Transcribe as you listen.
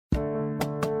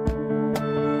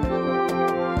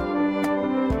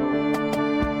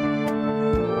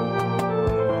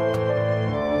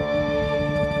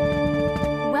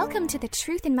the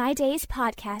Truth in My Days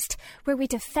podcast, where we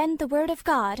defend the Word of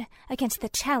God against the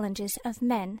challenges of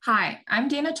men. Hi, I'm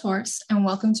Dana Torst, and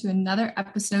welcome to another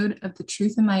episode of the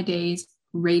Truth in My Days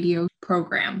radio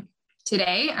program.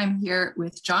 Today, I'm here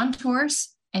with John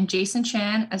Torst and Jason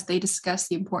Chan as they discuss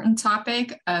the important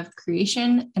topic of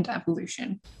creation and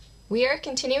evolution. We are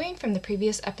continuing from the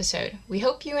previous episode. We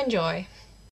hope you enjoy.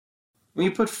 When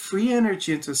you put free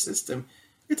energy into a system,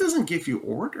 it doesn't give you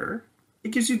order. It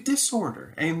gives you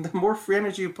disorder. And the more free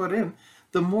energy you put in,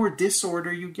 the more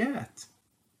disorder you get.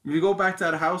 If you go back to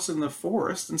that house in the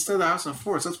forest, instead of the house in the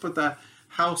forest, let's put that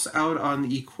house out on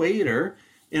the equator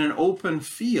in an open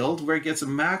field where it gets a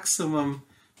maximum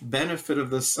benefit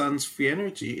of the sun's free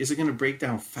energy. Is it going to break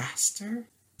down faster?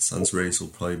 Sun's rays will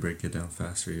probably break it down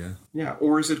faster, yeah. Yeah,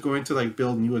 or is it going to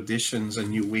build new additions and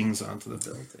new wings onto the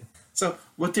building? So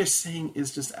what they're saying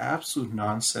is just absolute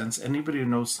nonsense. Anybody who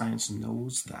knows science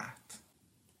knows that.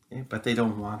 Okay? But they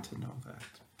don't want to know that.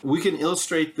 We can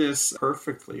illustrate this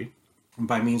perfectly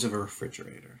by means of a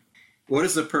refrigerator. What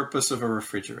is the purpose of a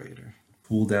refrigerator?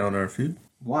 Cool down our food.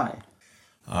 Why?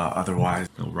 Otherwise,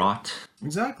 it'll rot.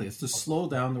 Exactly. It's to slow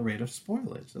down the rate of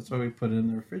spoilage. That's why we put it in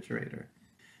the refrigerator.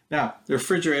 Now, the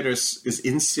refrigerator is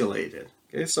insulated.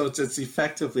 Okay, so it's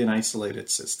effectively an isolated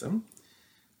system.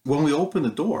 When we open the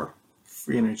door,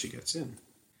 free energy gets in.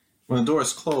 When the door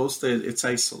is closed, it's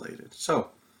isolated.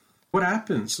 So, what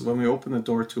happens when we open the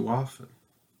door too often?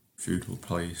 Food will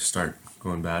probably start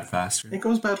going bad faster. It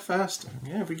goes bad faster.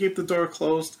 Yeah, if we keep the door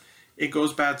closed, it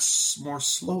goes bad more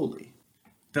slowly.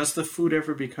 Does the food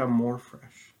ever become more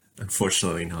fresh?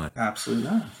 Unfortunately not. Absolutely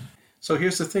not. So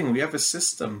here's the thing. We have a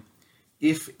system.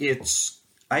 If it's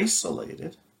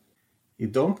isolated, you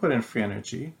don't put in free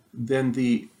energy, then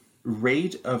the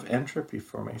rate of entropy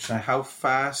formation, how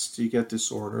fast you get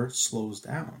disorder, slows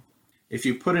down. If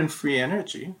you put in free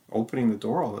energy, opening the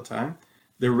door all the time,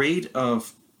 the rate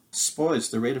of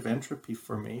spoilage, the rate of entropy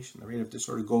formation, the rate of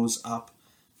disorder goes up.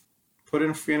 Put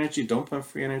in free energy, don't put in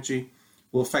free energy,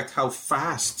 will affect how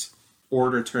fast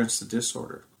order turns to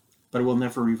disorder, but it will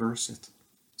never reverse it.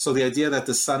 So the idea that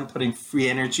the sun putting free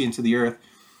energy into the earth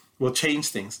will change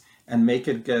things and make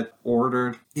it get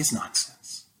ordered is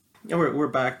nonsense. And we're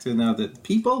back to now that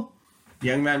people,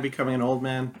 young man becoming an old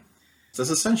man, does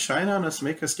the sun shine on us,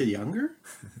 make us get younger?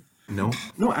 No.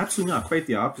 No, absolutely not. Quite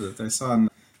the opposite. I saw on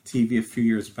TV a few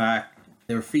years back,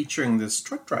 they were featuring this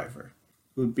truck driver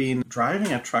who'd been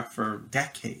driving a truck for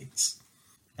decades.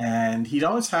 And he'd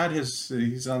always had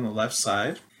he's on the left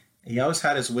side, he always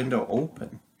had his window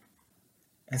open.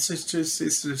 And so it's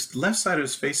just left side of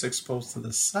his face exposed to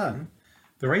the sun.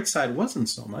 The right side wasn't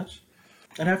so much.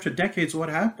 And after decades, what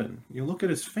happened? You look at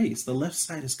his face, the left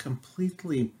side is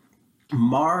completely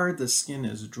marred, the skin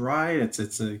is dry,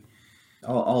 it's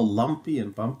all lumpy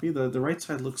and bumpy. The right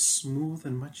side looks smooth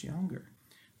and much younger.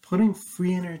 Putting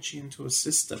free energy into a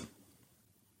system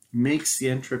makes the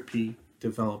entropy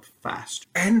develop faster.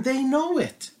 And they know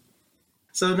it.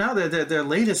 So now their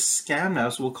latest scam now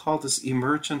is we'll call this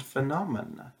emergent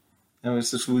phenomena. Now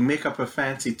it's just, we make up a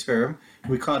fancy term.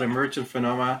 We call it emergent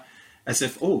phenomena as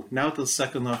if, now the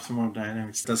second law of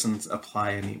thermodynamics doesn't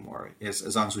apply anymore,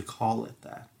 as long as we call it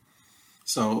that.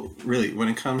 So really, when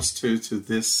it comes to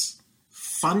this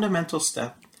fundamental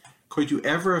step, could you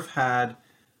ever have had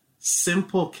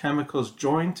simple chemicals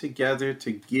joined together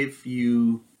to give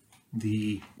you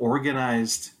the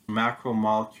organized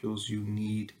macromolecules you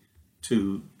need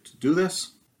to do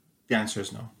this? The answer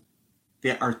is no.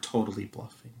 They are totally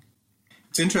bluffing.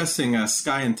 It's interesting,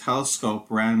 Sky and Telescope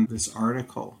ran this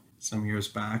article some years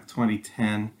back,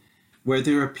 2010, where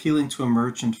they're appealing to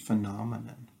emergent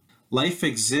phenomenon. Life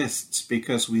exists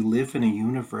because we live in a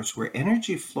universe where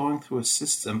energy flowing through a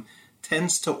system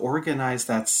tends to organize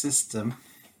that system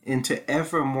into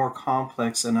ever more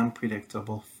complex and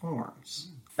unpredictable forms.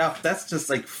 Now, that's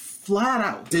just flat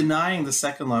out denying the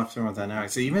second law of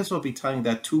thermodynamics. So you may as well be telling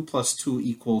that 2 +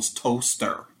 2 =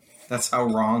 toaster. That's how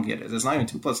wrong it is. It's not even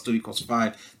 2 + 2 =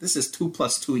 5. This is 2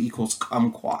 + 2 =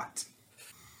 kumquat.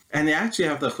 And they actually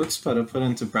have the chutzpah to put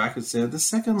into brackets there. The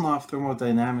second law of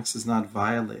thermodynamics is not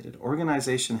violated.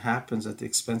 Organization happens at the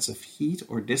expense of heat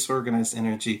or disorganized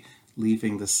energy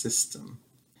leaving the system.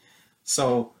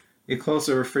 So you close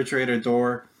the refrigerator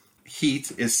door,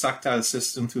 heat is sucked out of the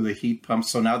system through the heat pump,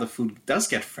 so now the food does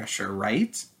get fresher,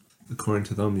 right? According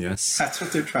to them, yes. That's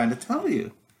what they're trying to tell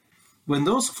you. When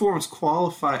those forms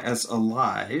qualify as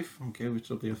alive, okay, which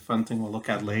will be a fun thing we'll look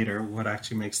at later, what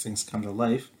actually makes things come to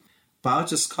life,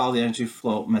 biologists call the energy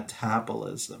flow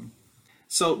metabolism.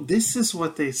 So this is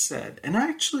what they said, and I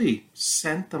actually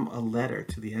sent them a letter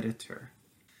to the editor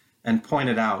and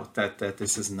pointed out that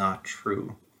this is not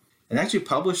true. And actually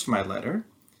published my letter,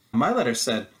 My letter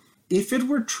said, if it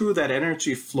were true that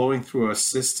energy flowing through a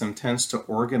system tends to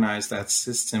organize that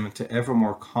system into ever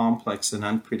more complex and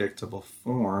unpredictable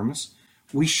forms,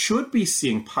 we should be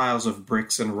seeing piles of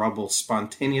bricks and rubble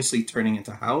spontaneously turning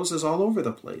into houses all over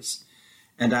the place.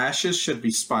 And ashes should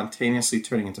be spontaneously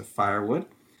turning into firewood.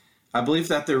 I believe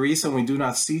that the reason we do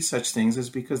not see such things is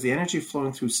because the energy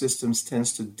flowing through systems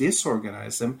tends to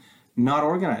disorganize them, not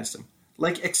organize them,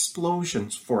 like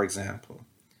explosions, for example.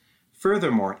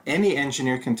 Furthermore, any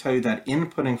engineer can tell you that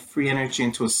inputting free energy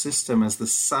into a system as the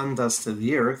sun does to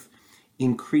the earth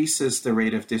increases the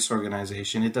rate of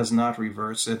disorganization. It does not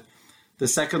reverse it. The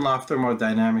second law of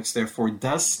thermodynamics, therefore,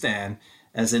 does stand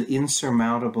as an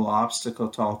insurmountable obstacle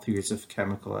to all theories of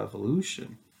chemical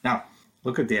evolution. Now,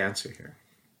 look at the answer here.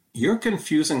 You're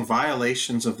confusing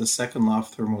violations of the second law of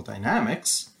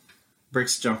thermodynamics,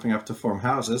 bricks jumping up to form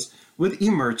houses, with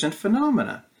emergent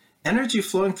phenomena. Energy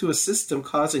flowing through a system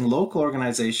causing local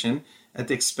organization at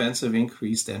the expense of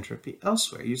increased entropy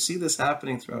elsewhere. You see this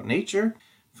happening throughout nature,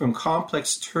 from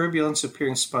complex turbulence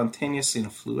appearing spontaneously in a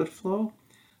fluid flow,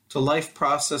 to life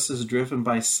processes driven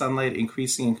by sunlight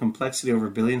increasing in complexity over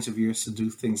billions of years to do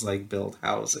things like build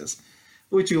houses.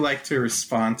 Would you like to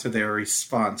respond to their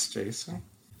response, Jason?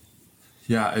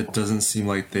 Yeah, it doesn't seem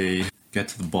like they get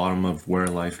to the bottom of where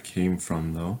life came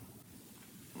from, though.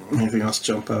 Anything else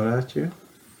jump out at you?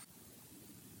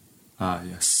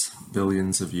 Yes.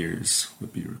 Billions of years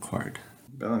would be required.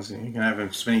 Billions. You can have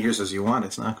as many years as you want.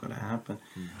 It's not going to happen.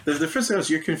 The first thing is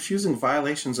you're confusing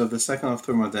violations of the second law of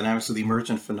thermodynamics with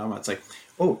emergent phenomena. It's like,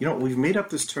 we've made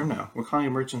up this term now. We're calling it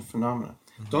emergent phenomena.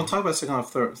 Don't talk about second law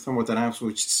of thermodynamics,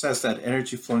 which says that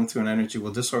energy flowing through an energy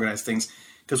will disorganize things,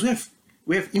 because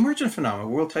we have emergent phenomena.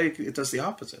 We'll tell you it does the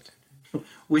opposite,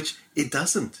 which it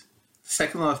doesn't.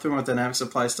 Second law of thermodynamics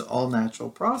applies to all natural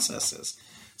processes.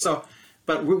 So,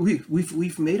 but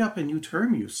we've made up a new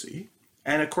term, you see,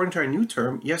 and according to our new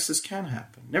term, yes, this can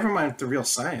happen. Never mind the real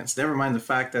science. Never mind the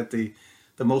fact that the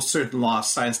most certain law of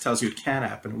science tells you it can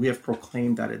happen. We have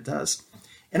proclaimed that it does,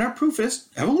 and our proof is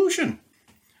evolution.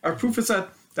 Our proof is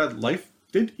that life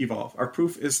did evolve. Our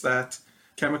proof is that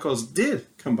chemicals did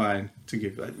combine to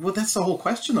give life. Well, that's the whole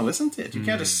question, though, isn't it? You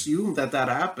can't assume that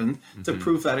happened to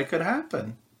prove that it could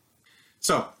happen.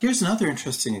 So here's another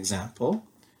interesting example,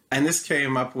 and this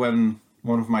came up when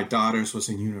one of my daughters was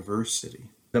in university.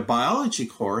 The biology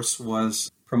course was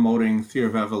promoting theory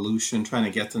of evolution, trying to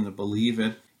get them to believe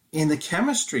it. In the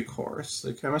chemistry course,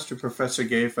 the chemistry professor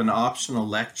gave an optional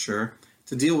lecture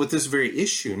to deal with this very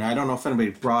issue. Now, I don't know if anybody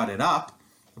brought it up,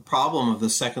 the problem of the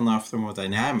second law of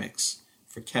thermodynamics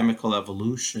for chemical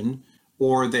evolution,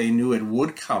 or they knew it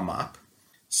would come up.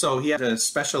 So he had a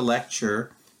special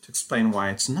lecture to explain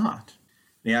why it's not.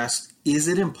 He asked, is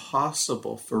it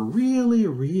impossible for really,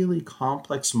 really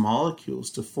complex molecules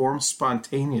to form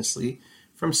spontaneously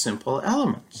from simple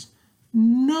elements?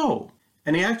 No.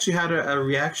 And he actually had a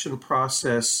reaction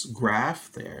process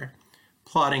graph there,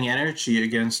 plotting energy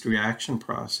against reaction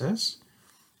process.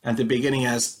 At the beginning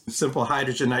as simple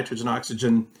hydrogen, nitrogen,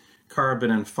 oxygen, carbon,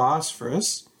 and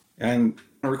phosphorus, and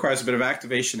it requires a bit of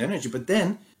activation energy, but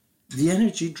then the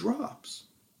energy drops.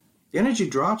 The energy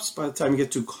drops by the time you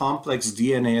get to complex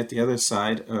DNA at the other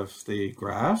side of the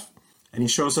graph, and he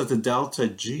shows that the delta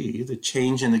G, the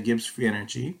change in the Gibbs free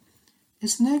energy,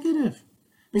 is negative.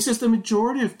 He says the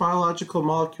majority of biological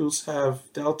molecules have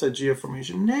delta G of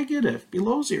formation negative,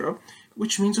 below zero,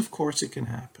 which means, of course, it can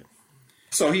happen.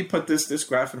 So he put this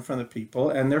graph in front of people,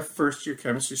 and they're first-year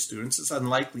chemistry students. It's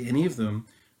unlikely any of them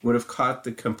would have caught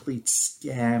the complete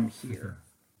scam here.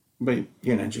 But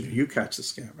you're an engineer. You catch the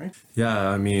scam, right? Yeah,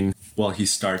 I mean, well, he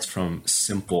starts from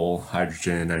simple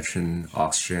hydrogen, nitrogen,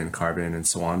 oxygen, carbon, and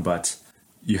so on, but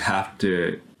you have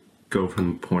to go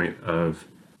from the point of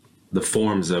the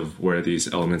forms of where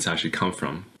these elements actually come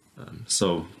from.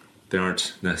 So they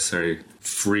aren't necessarily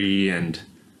free and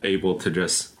able to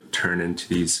just turn into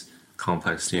these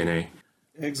complex DNA.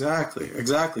 Exactly.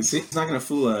 See, it's not going to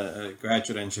fool a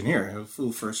graduate engineer. It'll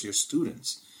fool first-year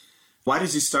students. Why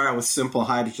does he start out with simple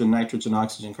hydrogen, nitrogen,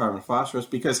 oxygen, carbon, phosphorus?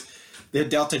 Because the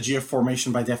delta G of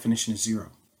formation by definition is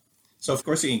zero. So, of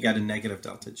course, you can get a negative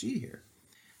delta G here.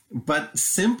 But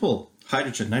simple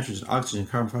hydrogen, nitrogen, oxygen,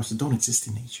 carbon, phosphorus don't exist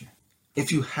in nature.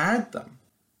 If you had them,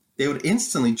 they would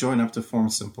instantly join up to form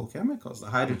simple chemicals.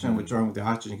 The hydrogen would join with the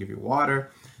oxygen and give you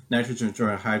water. Nitrogen would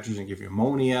join with hydrogen and give you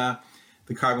ammonia.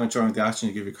 The carbon would join with the oxygen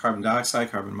and give you carbon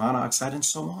dioxide, carbon monoxide, and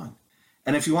so on.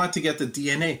 And if you want to get the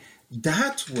DNA,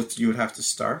 that's what you would have to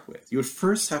start with. You would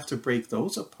first have to break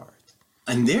those apart.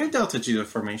 And their delta G of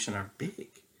formation are big.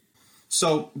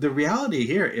 So the reality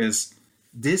here is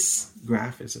this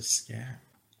graph is a scam.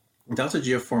 delta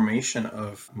G of formation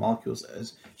of molecules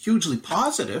as hugely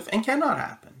positive and cannot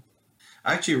happen.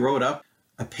 I actually wrote up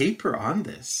a paper on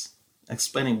this,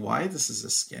 explaining why this is a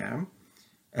scam.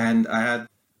 And I had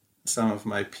some of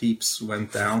my peeps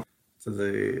went down to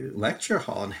the lecture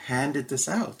hall and handed this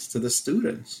out to the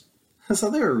students. So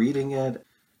they were reading it.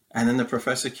 And then the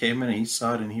professor came in and he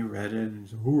saw it and he read it. And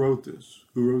he said, who wrote this?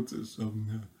 Who wrote this?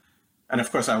 And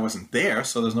of course I wasn't there,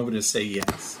 so there's nobody to say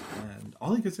yes. And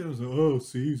all he could say was, oh,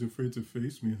 see, he's afraid to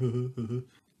face me.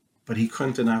 But he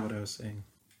couldn't deny what I was saying.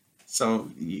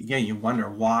 So, yeah, you wonder,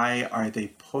 why are they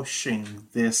pushing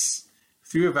this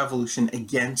theory of evolution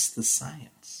against the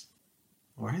science?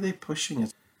 Why are they pushing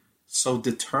it so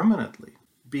determinedly?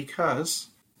 Because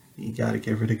you got to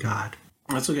get rid of God.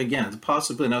 Let's look again at the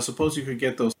possibility. Now, suppose you could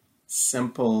get those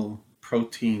simple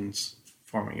proteins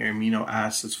forming, your amino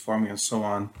acids forming, and so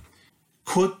on.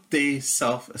 Could they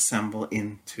self-assemble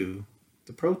into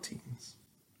the proteins?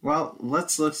 Well,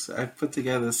 let's look. I put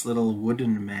together this little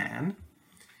wooden man.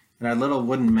 And our little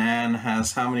wooden man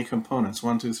has how many components?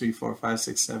 1, 2, 3, 4, 5,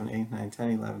 6, 7, 8, 9,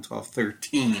 10, 11, 12,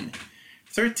 13.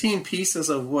 13 pieces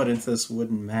of wood into this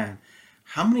wooden man.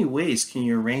 How many ways can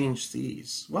you arrange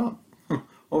these? Well,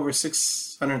 over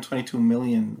 622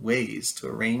 million ways to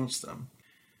arrange them.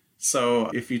 So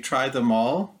if you tried them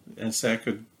all, and say I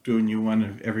could do a new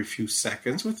one every few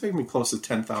seconds, it would take me close to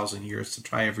 10,000 years to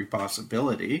try every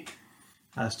possibility.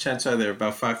 Chances are there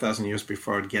about 5,000 years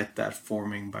before I'd get that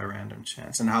forming by random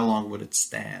chance. And how long would it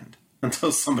stand?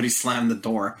 Until somebody slammed the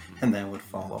door and then it would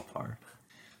fall apart.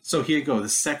 So here you go. The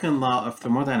second law of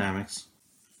thermodynamics.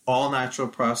 All natural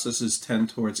processes tend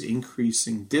towards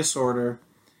increasing disorder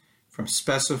from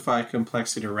specified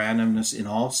complexity to randomness in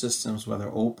all systems, whether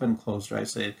open, closed, or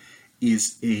isolated,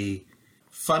 is a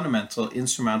fundamental,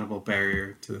 insurmountable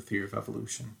barrier to the theory of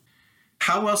evolution.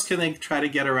 How else can they try to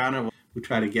get around it? We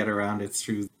try to get around it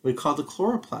through what we call the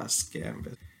chloroplast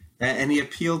gambit. And he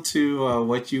appealed to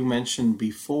what you mentioned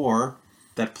before,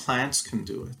 that plants can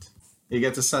do it. You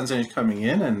get the sun's energy coming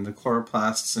in, and the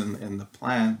chloroplasts in the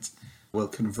plant will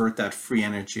convert that free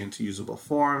energy into usable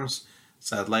forms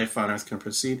so that life on Earth can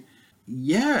proceed.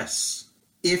 Yes,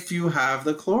 if you have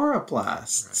the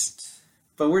chloroplasts. Right.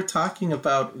 But we're talking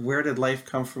about, where did life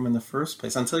come from in the first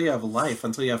place? Until you have life,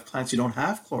 until you have plants, you don't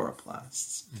have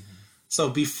chloroplasts. Mm-hmm. So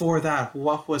before that,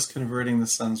 what was converting the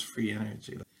sun's free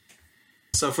energy?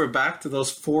 So if we're back to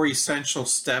those 4 essential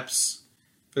steps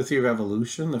for the theory of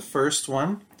evolution, the first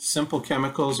one, simple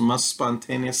chemicals must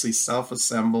spontaneously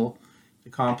self-assemble the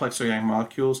complex organic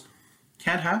molecules.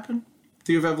 Can't happen. The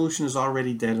theory of evolution is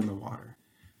already dead in the water.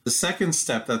 The second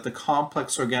step, that the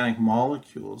complex organic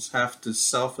molecules have to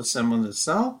self-assemble in the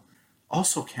cell,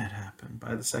 also can't happen.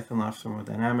 By the second law of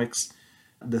thermodynamics,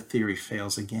 the theory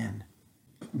fails again.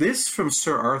 This from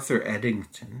Sir Arthur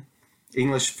Eddington,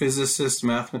 English physicist,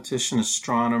 mathematician,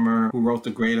 astronomer, who wrote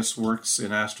the greatest works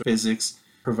in astrophysics,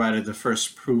 provided the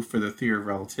first proof for the theory of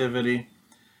relativity.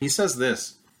 He says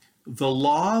this: the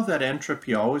law that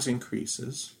entropy always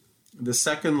increases, the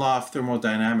second law of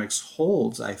thermodynamics,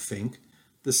 holds, I think,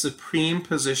 the supreme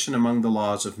position among the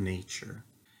laws of nature.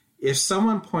 If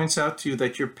someone points out to you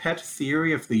that your pet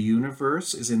theory of the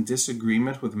universe is in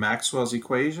disagreement with Maxwell's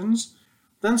equations,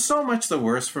 then so much the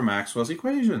worse for Maxwell's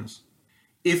equations.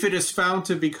 If it is found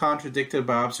to be contradicted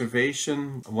by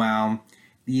observation, well,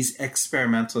 these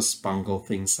experimentalists bungle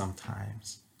things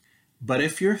sometimes. But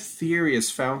if your theory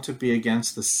is found to be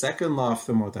against the second law of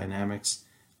thermodynamics,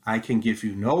 I can give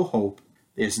you no hope.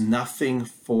 There's nothing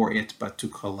for it but to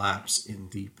collapse in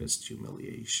deepest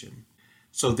humiliation.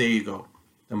 So there you go.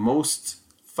 The most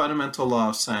fundamental law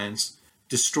of science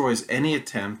destroys any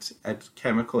attempt at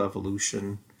chemical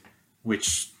evolution,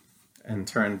 which in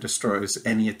turn destroys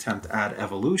any attempt at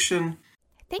evolution.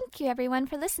 Thank you, everyone,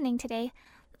 for listening today.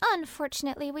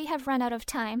 Unfortunately, we have run out of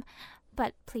time,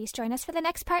 but please join us for the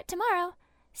next part tomorrow.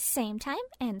 Same time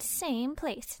and same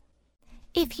place.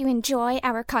 If you enjoy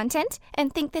our content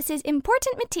and think this is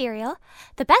important material,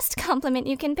 the best compliment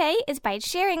you can pay is by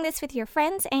sharing this with your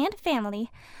friends and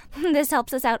family. This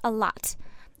helps us out a lot.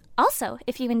 Also,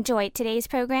 if you enjoyed today's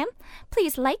program,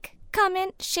 please like,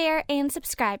 comment, share, and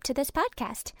subscribe to this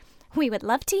podcast. We would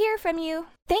love to hear from you.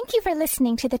 Thank you for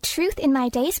listening to the Truth in My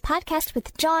Days podcast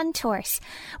with John Torse.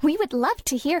 We would love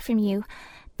to hear from you.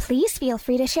 Please feel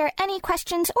free to share any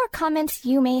questions or comments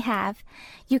you may have.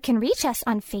 You can reach us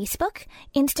on Facebook,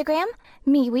 Instagram,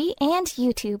 MeWe, and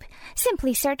YouTube.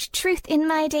 Simply search Truth in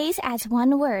My Days as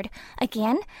one word.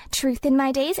 Again, Truth in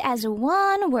My Days as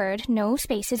one word, no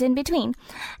spaces in between.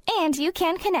 And you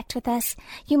can connect with us.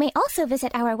 You may also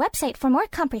visit our website for more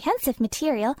comprehensive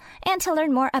material and to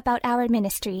learn more about our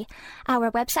ministry. Our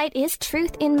website is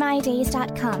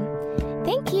truthinmydays.com.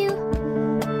 Thank you.